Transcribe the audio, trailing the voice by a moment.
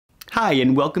Hi,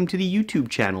 and welcome to the YouTube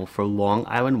channel for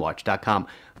LongIslandWatch.com.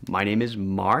 My name is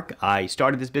Mark. I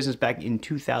started this business back in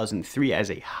 2003 as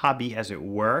a hobby, as it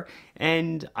were,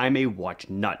 and I'm a watch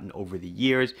nut. And over the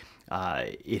years,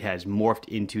 it has morphed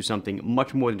into something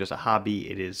much more than just a hobby.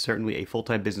 It is certainly a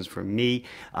full-time business for me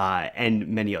and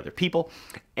many other people.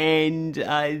 And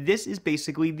this is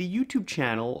basically the YouTube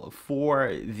channel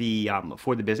for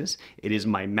the business. It is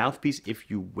my mouthpiece,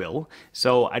 if you will.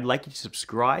 So I'd like you to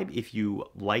subscribe if you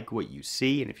like what you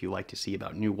see and if you like to see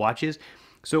about new watches.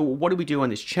 So what do we do on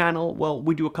this channel? Well,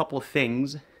 we do a couple of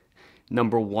things.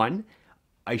 Number one,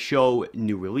 I show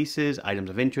new releases, items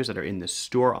of interest that are in the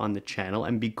store on the channel,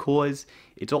 and because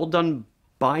it's all done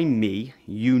by me,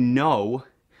 you know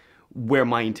where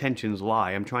my intentions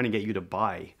lie. I'm trying to get you to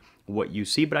buy what you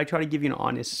see, but I try to give you an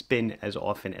honest spin as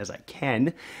often as I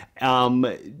can.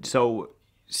 So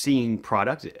seeing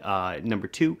product. Number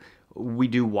two, we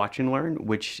do Watch and Learn,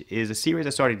 which is a series I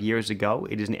started years ago.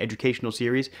 It is an educational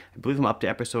series. I believe I'm up to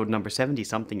episode number 70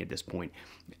 something at this point.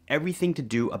 Everything to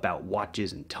do about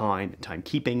watches and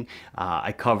timekeeping.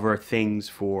 I cover things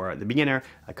for the beginner.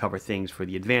 I cover things for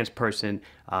the advanced person.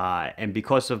 And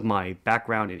because of my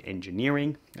background in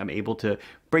engineering, I'm able to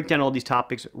break down all these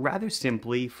topics rather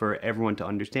simply for everyone to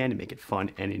understand and make it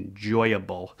fun and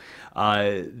enjoyable.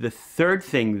 The third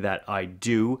thing that I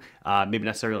do, maybe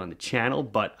not necessarily on the channel,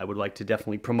 but I would like to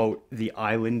definitely promote the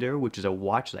Islander, which is a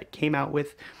watch that I came out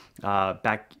with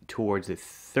back towards the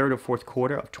third or fourth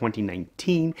quarter of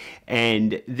 2019.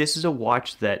 And this is a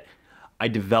watch that I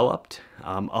developed,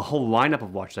 a whole lineup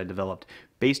of watches I developed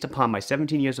based upon my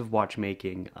 17 years of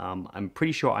watchmaking. I'm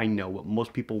pretty sure I know what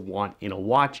most people want in a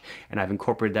watch, and I've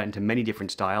incorporated that into many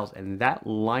different styles, and that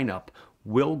lineup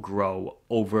will grow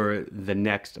over the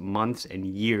next months and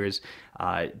years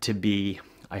to be,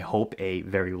 I hope, a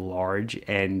very large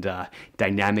and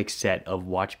dynamic set of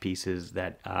watch pieces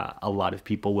that a lot of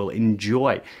people will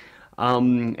enjoy.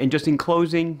 And just in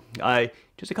closing,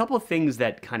 just a couple of things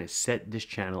that kind of set this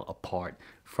channel apart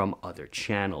from other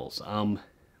channels.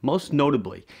 Most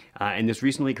notably, and this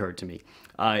recently occurred to me,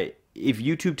 if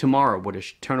YouTube tomorrow were to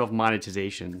turn off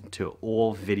monetization to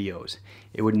all videos,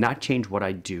 it would not change what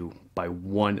I do by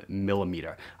 1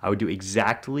 millimeter. I would do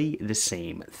exactly the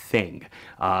same thing.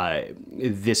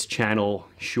 This channel,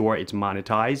 sure, it's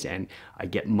monetized and I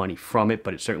get money from it,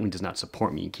 but it certainly does not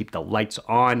support me and keep the lights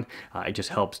on. It just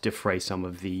helps defray some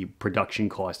of the production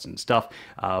costs and stuff.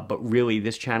 But really,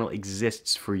 this channel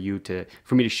exists for me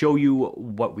to show you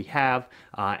what we have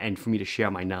and for me to share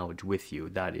my knowledge with you.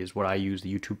 That is what I use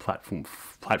the YouTube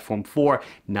platform for,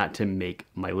 not to make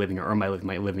my living or earn my living.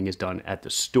 My living is done at the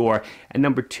store. And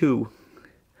number two,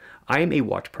 I am a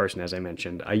watch person, as I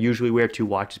mentioned. I usually wear two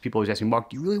watches. People always ask me, Mark,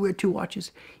 do you really wear two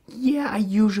watches? Yeah, I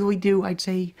usually do. I'd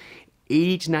say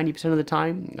 80 to 90% of the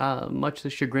time, much to the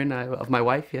chagrin of my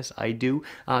wife. Yes, I do.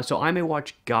 So I'm a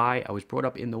watch guy. I was brought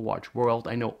up in the watch world.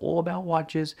 I know all about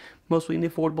watches, mostly in the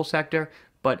affordable sector,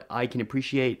 but I can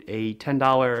appreciate a $10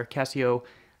 Casio.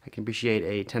 I can appreciate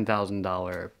a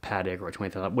 $10,000 Patek or a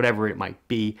 $20,000, whatever it might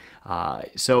be.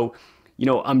 So, you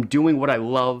know, I'm doing what I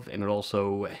love, and it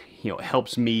also, you know,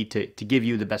 helps me to give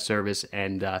you the best service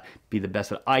and be the best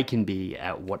that I can be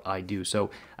at what I do. So,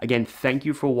 again, thank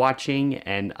you for watching,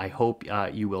 and I hope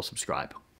you will subscribe.